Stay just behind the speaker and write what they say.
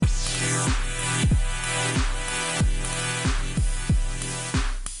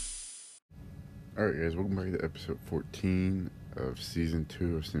Alright guys, welcome back to episode 14 of season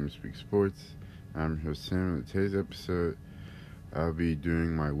 2 of Sam Speak Sports. I'm your host Sam. In today's episode, I'll be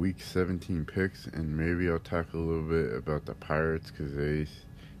doing my week 17 picks, and maybe I'll talk a little bit about the Pirates because they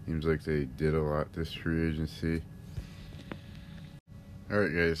seems like they did a lot this free agency.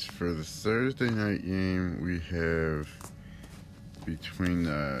 Alright guys, for the Thursday night game, we have between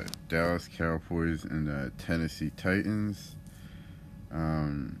the Dallas Cowboys and the Tennessee Titans.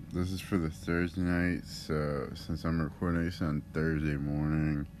 This is for the Thursday night, so since I'm recording this on Thursday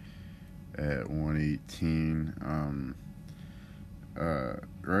morning at 1:18,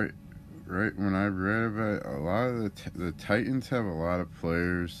 right when I read about it, a lot of the Titans have a lot of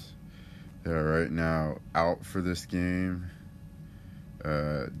players that are right now out for this game.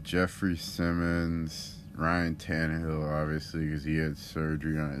 Jeffrey Simmons, Ryan Tannehill, obviously, because he had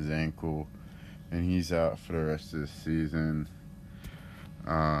surgery on his ankle, and he's out for the rest of the season.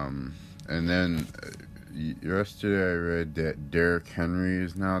 And then yesterday I read that Derrick Henry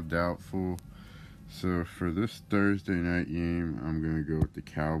is now doubtful. So for this Thursday night game, I'm going to go with the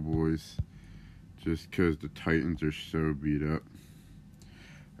Cowboys just because the Titans are so beat up.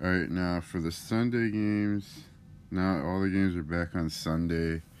 Alright, now for the Sunday games, now all the games are back on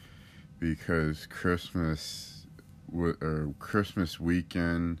Sunday because Christmas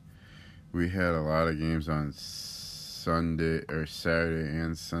weekend, we had a lot of games on Sunday or Saturday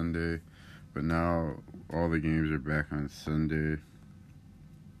and Sunday, but now all the games are back on Sunday.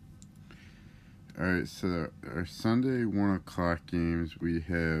 Alright, so our Sunday 1 o'clock games, we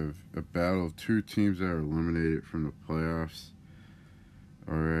have a battle of two teams that are eliminated from the playoffs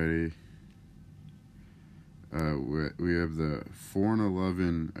already. We have the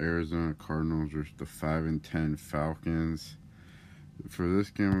 4-11 Arizona Cardinals versus the 5-10 Falcons. For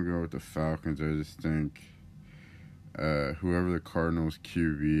this game, we'll go with the Falcons. I just think whoever the Cardinals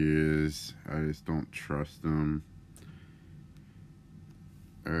QB is, I just don't trust them.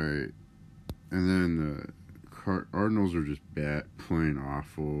 Alright. And then the Cardinals are just plain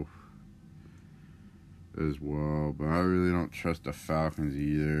awful as well. But I really don't trust the Falcons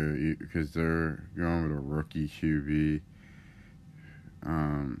either because they're going with a rookie QB.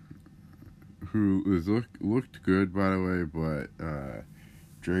 Who is looked good, by the way, but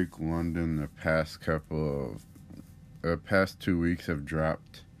Drake London the past 2 weeks have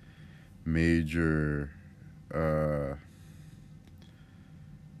dropped major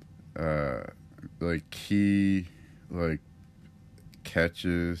key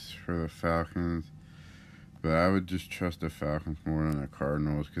catches for the Falcons, but I would just trust the Falcons more than the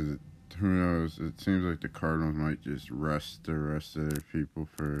Cardinals because who knows, it seems like the Cardinals might just rest the rest of their people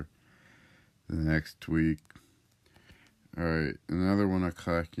for the next week. Alright, another 1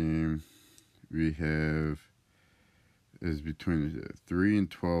 o'clock game we have is between the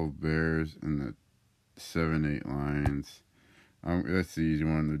 3-12 Bears and the 7-8 Lions. That's the easy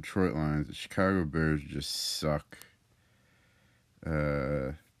one. The Detroit Lions. The Chicago Bears just suck.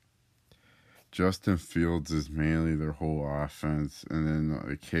 Justin Fields is mainly their whole offense, and then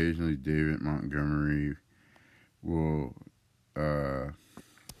occasionally David Montgomery will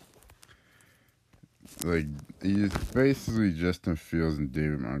he's basically Justin Fields and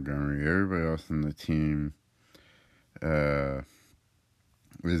David Montgomery. Everybody else on the team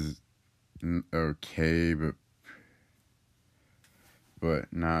is okay,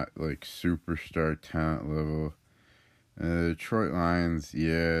 but not like superstar talent level. The Detroit Lions,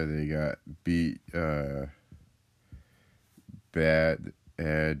 yeah, they got beat bad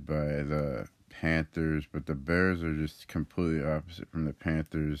by the Panthers, but the Bears are just completely opposite from the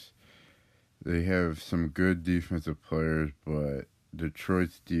Panthers. They have some good defensive players, but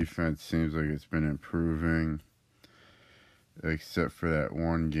Detroit's defense seems like it's been improving, except for that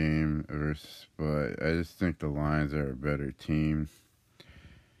one game but I just think the Lions are a better team.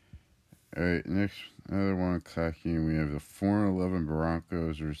 Alright, next, another 1 o'clock game, we have the 4-11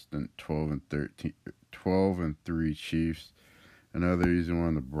 Broncos versus the 12-3 Chiefs. Another reason why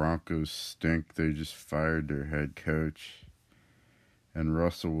the Broncos stink, they just fired their head coach. And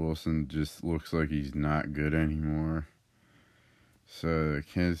Russell Wilson just looks like he's not good anymore. So the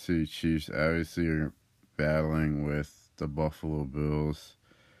Kansas City Chiefs obviously are battling with the Buffalo Bills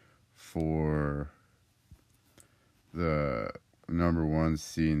for the number 1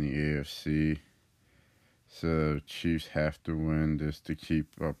 seed in the AFC. So the Chiefs have to win just to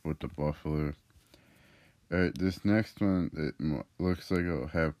keep up with the Buffalo. Alright, this next one, it looks like it'll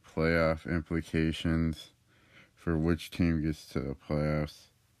have playoff implications for which team gets to the playoffs.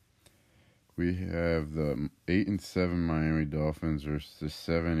 We have the 8-7 Miami Dolphins versus the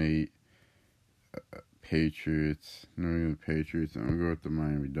 7-8 Patriots. No, even the Patriots. I'm going to go with the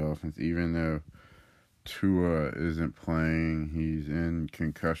Miami Dolphins, even though Tua isn't playing. He's in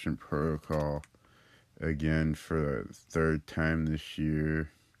concussion protocol again for the third time this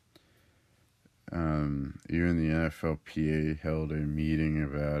year. Even the NFLPA held a meeting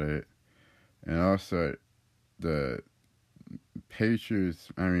about it. And also, the Patriots,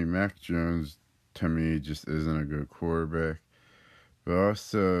 Mac Jones, to me, just isn't a good quarterback. But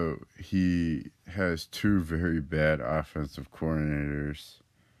also, he has two very bad offensive coordinators.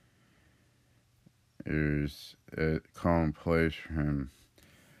 There's calling plays for him.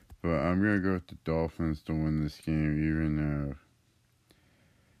 But I'm going to go with the Dolphins to win this game, even though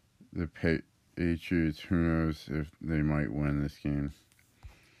the Patriots, who knows if they might win this game.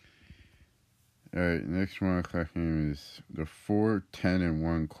 Alright, next 1 o'clock game is the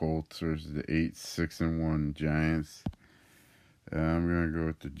 4-10-1 Colts versus the 8-6-1 Giants. I'm going to go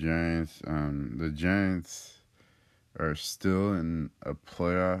with the Giants. The Giants are still in have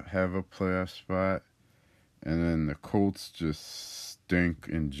a playoff spot. And then the Colts just stink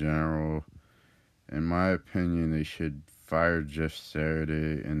in general. In my opinion, they should fire Jeff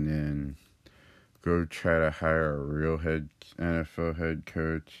Saturday and then go try to hire a real NFL head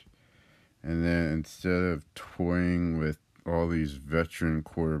coach. And then instead of toying with all these veteran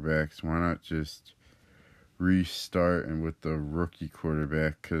quarterbacks, why not just restart and with the rookie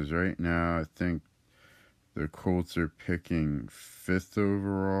quarterback? Because right now, I think the Colts are picking 5th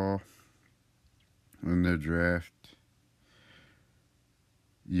overall in the draft.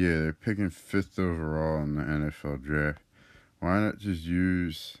 Yeah, they're picking 5th overall in the NFL draft. Why not just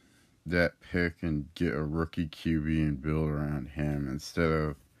use that pick and get a rookie QB and build around him instead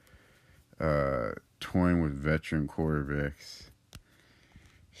of toying with veteran quarterbacks?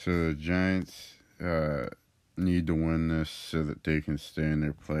 So the Giants need to win this so that they can stay in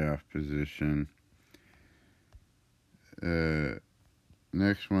their playoff position.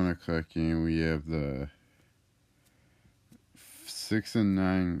 Next 1 o'clock game, we have the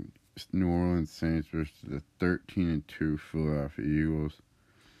 6-9 New Orleans Saints versus the 13-2 Philadelphia Eagles.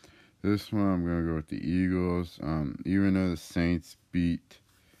 This one, I'm going to go with the Eagles. Even though the Saints beat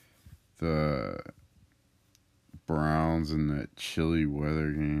the Browns in that chilly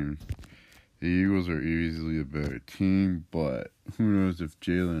weather game, the Eagles are easily a better team, but who knows if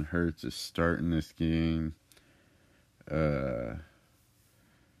Jalen Hurts is starting this game.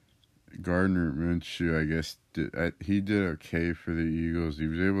 Gardner Minshew, I guess, he did okay for the Eagles. He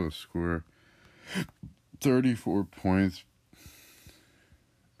was able to score 34 points.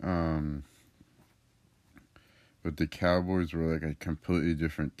 But the Cowboys were like a completely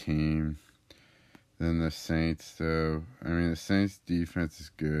different team than the Saints, though. The Saints' defense is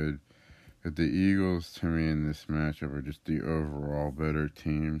good, but the Eagles, to me, in this matchup are just the overall better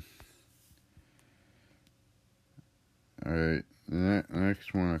team. Alright, the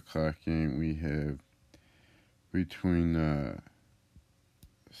next 1 o'clock game we have between the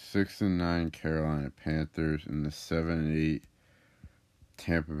 6-9 Carolina Panthers and the 7-8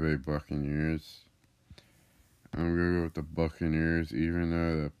 Tampa Bay Buccaneers. I'm going to go with the Buccaneers, even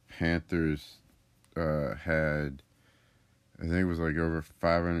though the Panthers had, I think it was like over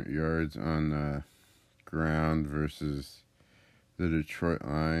 500 yards on the ground versus the Detroit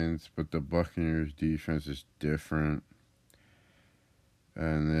Lions, but the Buccaneers defense is different.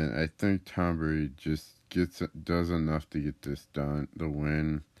 And then I think Tom Brady just does enough to get this done, the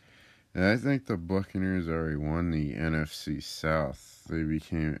win. And I think the Buccaneers already won the NFC South. They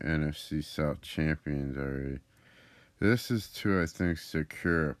became NFC South champions already. This is to, I think,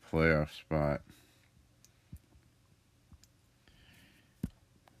 secure a playoff spot.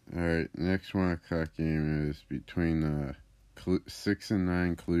 Alright, next 1 o'clock game is between the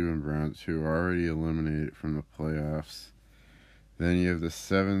 6-9 Cleveland Browns, who are already eliminated from the playoffs. Then you have the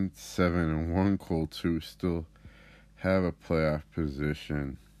 7-1 Colts, who still have a playoff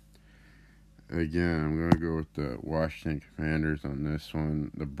position. Again, I'm going to go with the Washington Commanders on this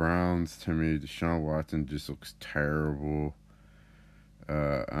one. The Browns, to me, Deshaun Watson just looks terrible.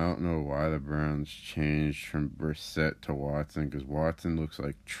 I don't know why the Browns changed from Brissett to Watson, because Watson looks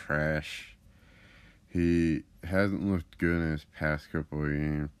like trash. He hasn't looked good in his past couple of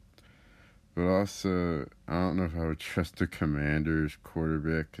games. But also, I don't know if I would trust the Commanders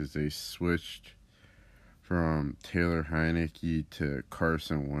quarterback, because they switched from Taylor Heineke to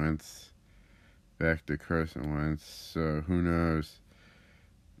Carson Wentz. Back to Carson Wentz. So, who knows?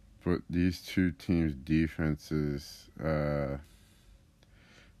 But these two teams' defenses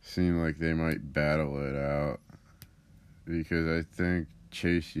seem like they might battle it out, because I think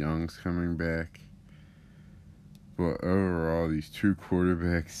Chase Young's coming back. But overall, these two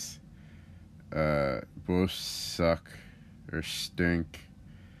quarterbacks both suck or stink.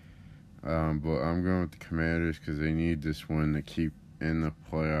 But I'm going with the Commanders because they need this win to keep in the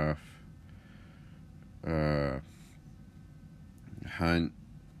playoff hunt.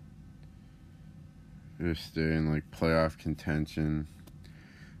 Just stay in like playoff contention.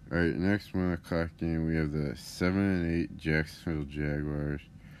 Alright, next 1 o'clock game, we have the 7-8 Jacksonville Jaguars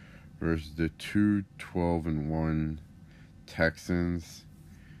versus the 2-12-1 Texans.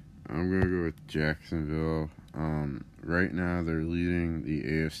 I'm going to go with Jacksonville. Right now, they're leading the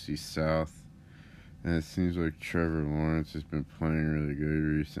AFC South, and it seems like Trevor Lawrence has been playing really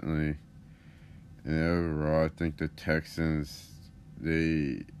good recently. And overall, I think the Texans,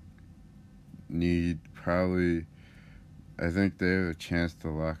 they need probably, I think they have a chance to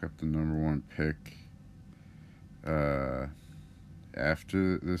lock up the number 1 pick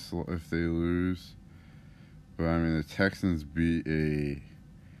after this if they lose. But I mean, the Texans beat a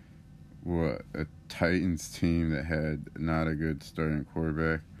Titans team that had not a good starting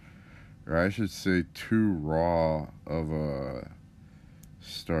quarterback, or I should say too raw of a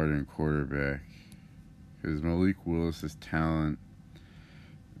starting quarterback, because Malik Willis's talent,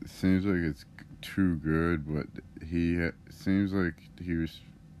 it seems like it's too good, but he seems like he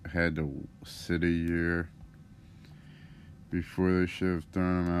had to sit a year before they should have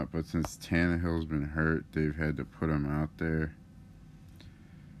thrown him out. But since Tannehill's been hurt, they've had to put him out there.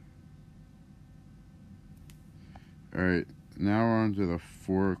 Alright, now we're on to the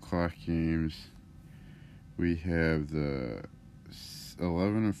 4 o'clock games. We have the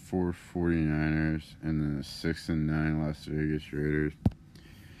 11-4 49ers and then the 6-9 Las Vegas Raiders.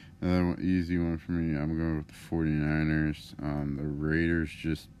 Another one, easy one for me. I'm going with the 49ers. The Raiders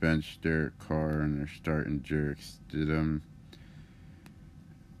just benched Derek Carr and they're starting Jarek Stidham.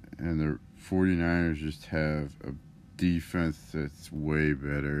 And the 49ers just have a defense that's way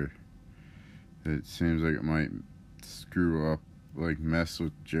better. It seems like it might screw up, like mess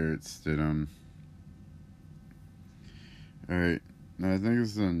with Jarrett Stidham. Alright, now I think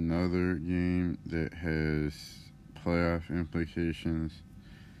this is another game that has playoff implications.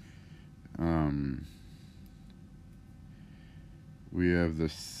 We have the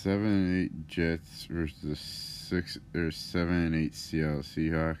 7-8 Jets versus the 7-8 Seattle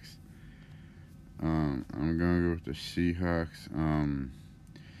Seahawks. I'm gonna go with the Seahawks.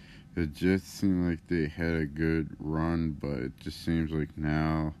 The Jets seem like they had a good run, but it just seems like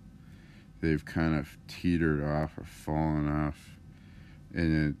now they've kind of teetered off or fallen off.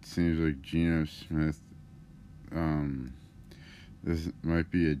 And it seems like Geno Smith, this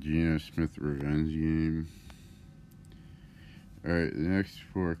might be a Geno Smith revenge game. Alright, the next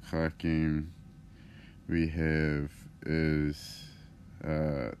 4 o'clock game we have is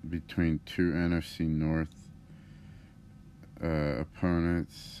between 2 NFC North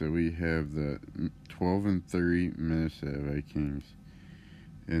opponents. So we have the 12-3 Minnesota Vikings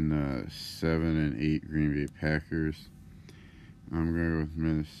and the 7-8 Green Bay Packers. I'm going to go with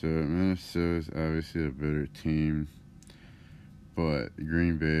Minnesota. Minnesota's obviously a better team, but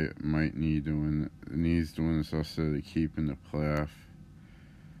Green Bay needs to win this also to keep in the playoff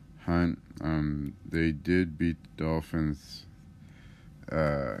hunt. They did beat the Dolphins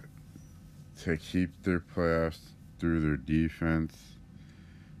to keep their playoffs through their defense,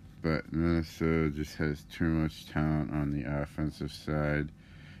 but Minnesota just has too much talent on the offensive side,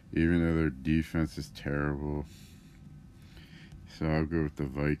 even though their defense is terrible. So I'll go with the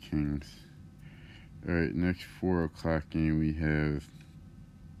Vikings. Alright, next 4 o'clock game we have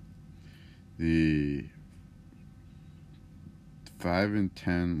the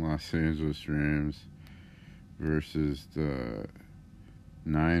 5-10 Los Angeles Rams versus the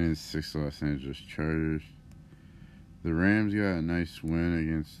 9-6 Los Angeles Chargers. The Rams got a nice win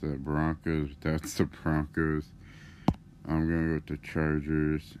against the Broncos. That's the Broncos. I'm going to go with the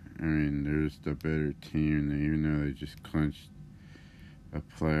Chargers. I mean, they're just a better team, even though they just clinched a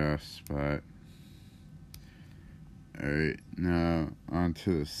playoff spot. Alright, now on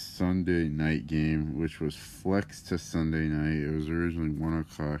to the Sunday night game, which was flexed to Sunday night. It was originally 1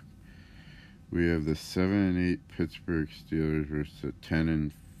 o'clock. We have the 7-8 Pittsburgh Steelers versus the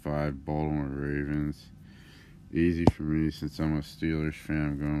 10-5 Baltimore Ravens. Easy for me since I'm a Steelers fan.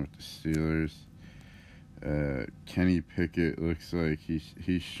 I'm going with the Steelers. Kenny Pickett looks like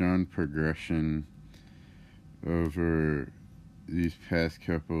he's shown progression over these past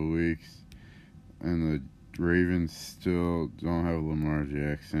couple of weeks, and the Ravens still don't have Lamar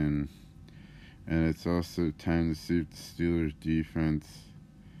Jackson, and it's also time to see if the Steelers defense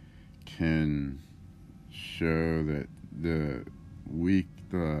can show that the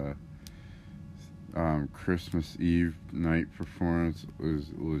Christmas Eve night performance was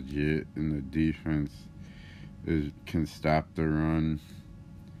legit, and the defense can stop the run.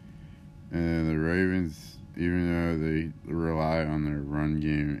 And then the Ravens, even though they rely on their run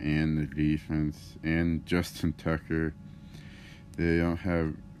game and the defense and Justin Tucker, they don't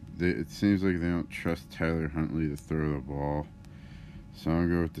have. It seems like they don't trust Tyler Huntley to throw the ball. So I'm going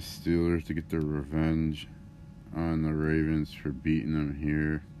to go with the Steelers to get their revenge on the Ravens for beating them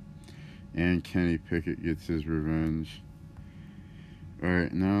here. And Kenny Pickett gets his revenge.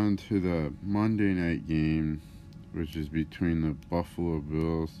 Alright, now on to the Monday night game, which is between the Buffalo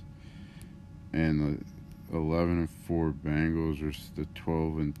Bills and the 11-4 Bengals versus the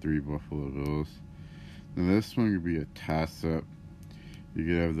 12-3 Buffalo Bills. Now this one could be a toss-up. You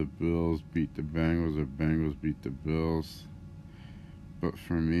could have the Bills beat the Bengals or Bengals beat the Bills. But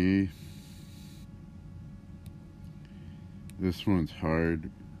for me, this one's hard.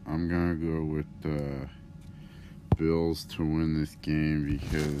 I'm going to go with the Bills to win this game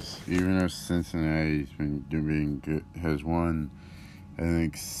because even though Cincinnati's been doing good, has won, I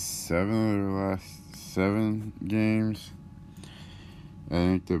think, 7 of their last 7 games, I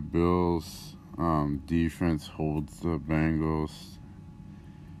think the Bills' defense holds the Bengals.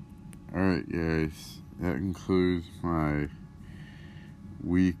 Alright, guys, that concludes my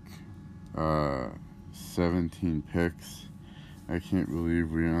week 17 picks. I can't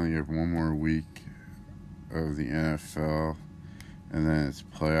believe we only have one more week of the NFL, and then it's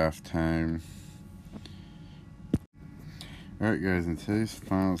playoff time. Alright, guys, in today's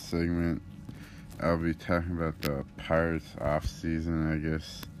final segment, I'll be talking about the Pirates offseason, I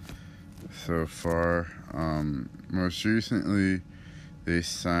guess, so far. Most recently, they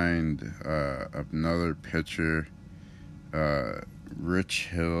signed another pitcher, Rich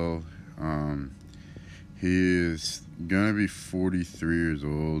Hill. He is going to be 43 years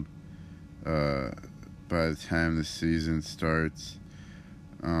old by the time the season starts.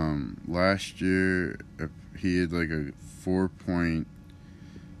 Last year, he had like a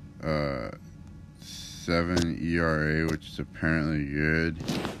 4.7 ERA, which is apparently good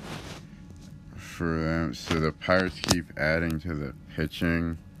for them. So the Pirates keep adding to the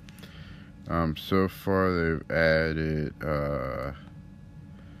pitching. So far, they've added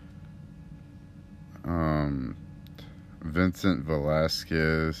Vincent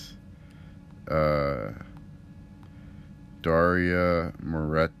Velasquez, Daria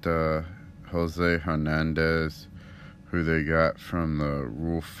Moreta, Jose Hernandez, who they got from the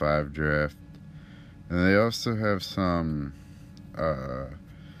Rule 5 draft. And they also have some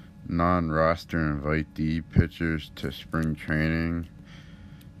non-roster invitee pitchers to spring training.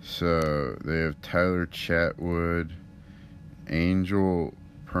 So they have Tyler Chatwood, Angel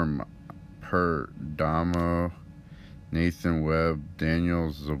Perdomo, Nathan Webb,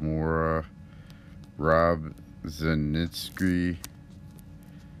 Daniel Zamora, Rob Zanitsky.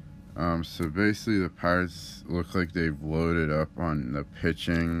 So basically the Pirates look like they've loaded up on the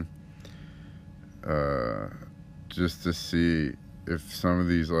pitching just to see if some of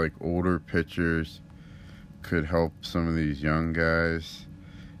these like older pitchers could help some of these young guys.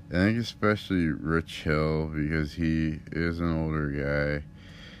 I think especially Rich Hill, because he is an older guy.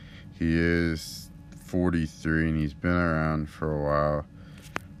 He is 43 and he's been around for a while.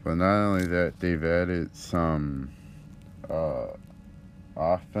 But not only that, they've added some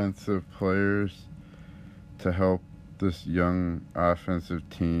offensive players to help this young offensive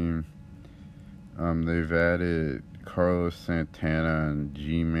team. They've added Carlos Santana and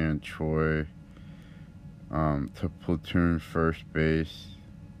G-Man Choi to platoon first base.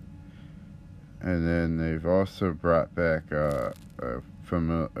 And then they've also brought back a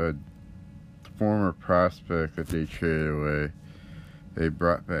former prospect that they traded away. They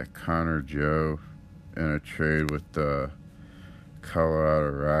brought back Connor Joe in a trade with the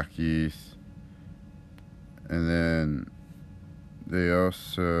Colorado Rockies. And then they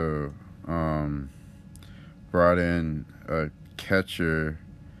also brought in a catcher,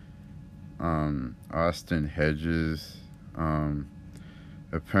 Austin Hedges.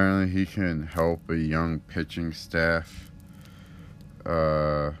 Apparently he can help a young pitching staff,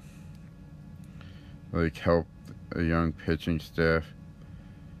 help a young pitching staff,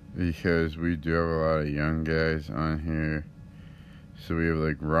 because we do have a lot of young guys on here. So we have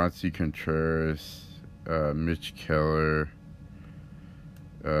like Ronci Contreras, Mitch Keller,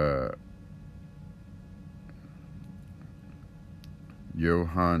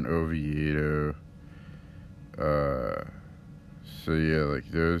 Johan Oviedo, so yeah,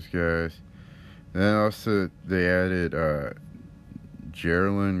 like those guys. Then also they added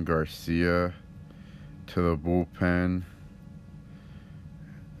Jerlyn Garcia to the bullpen.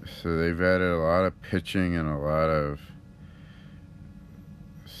 So they've added a lot of pitching and a lot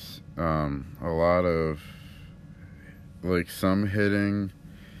of like some hitting,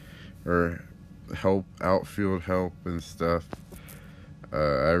 or outfield help and stuff.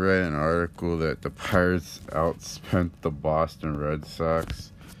 I read an article that the Pirates outspent the Boston Red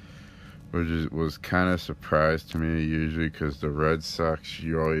Sox, which was kind of a surprise to me, usually, because the Red Sox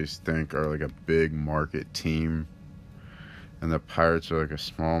you always think are like a big market team, and the Pirates are like a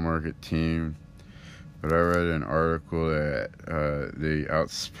small market team. But I read an article that they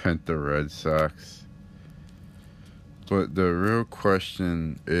outspent the Red Sox. But the real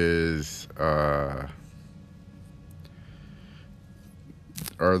question is, are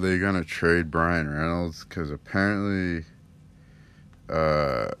they going to trade Brian Reynolds? Because apparently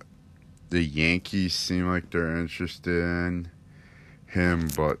the Yankees seem like they're interested in him,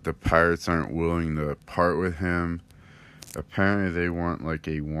 but the Pirates aren't willing to part with him. Apparently they want like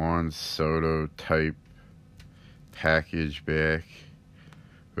a Juan Soto type package back,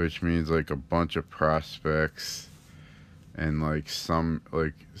 which means like a bunch of prospects and like some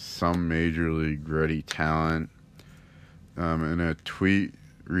major league ready talent. In a tweet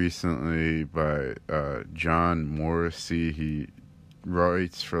recently by John Morrissey, he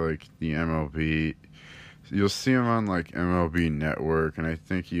writes for like the MLB. You'll see him on like MLB Network, and I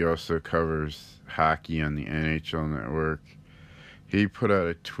think he also covers hockey on the NHL Network. He put out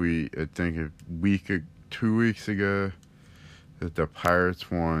a tweet, I think 2 weeks ago, that the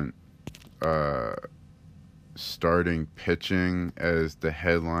Pirates want starting pitching as the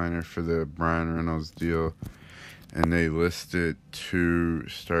headliner for the Brian Reynolds deal. And they listed 2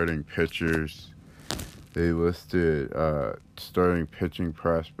 starting pitchers. They listed starting pitching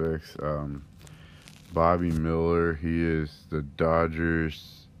prospects. Bobby Miller, he is the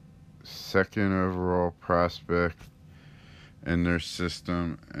Dodgers' 2nd overall prospect in their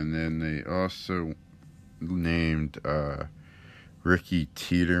system. And then they also named Ricky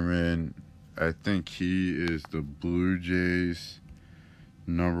Tiedemann. I think he is the Blue Jays'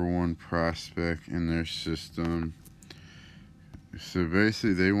 #1 prospect in their system. So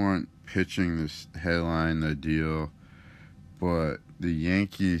basically they want pitching this headline the deal, but the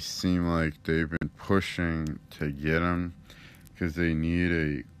Yankees seem like they've been pushing to get him because they need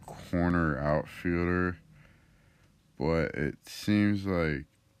a corner outfielder. But it seems like,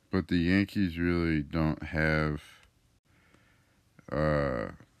 but the Yankees really don't have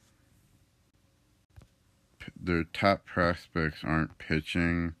their top prospects aren't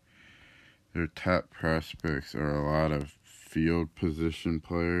pitching. Their top prospects are a lot of field position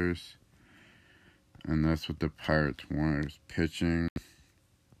players, and that's what the Pirates want, is pitching.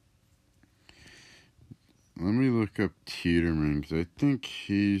 Let me look up Tiedemann, because I think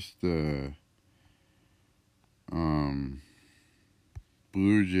he's the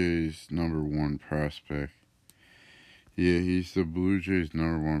Blue Jays' #1 prospect. Yeah, he's the Blue Jays'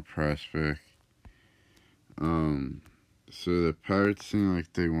 #1 prospect. So the Pirates seem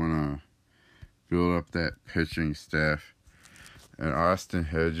like they want to build up that pitching staff. And Austin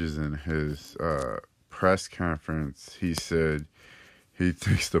Hedges, in his press conference, he said he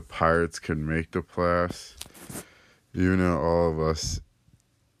thinks the Pirates could make the playoffs. Even though all of us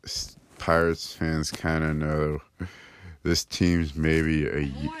Pirates fans kind of know this team's maybe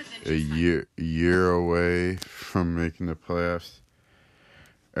a year away from making the playoffs.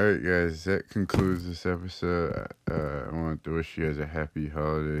 Alright guys, that concludes this episode. I want to wish you guys a happy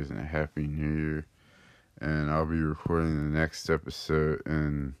holidays and a happy new year. And I'll be recording the next episode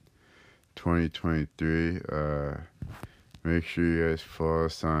in 2023. Make sure you guys follow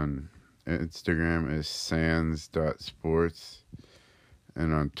us on Instagram as sands.sports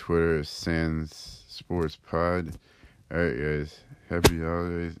and on Twitter as sandssportspod. Alright guys, happy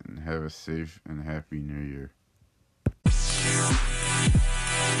holidays and have a safe and happy new year.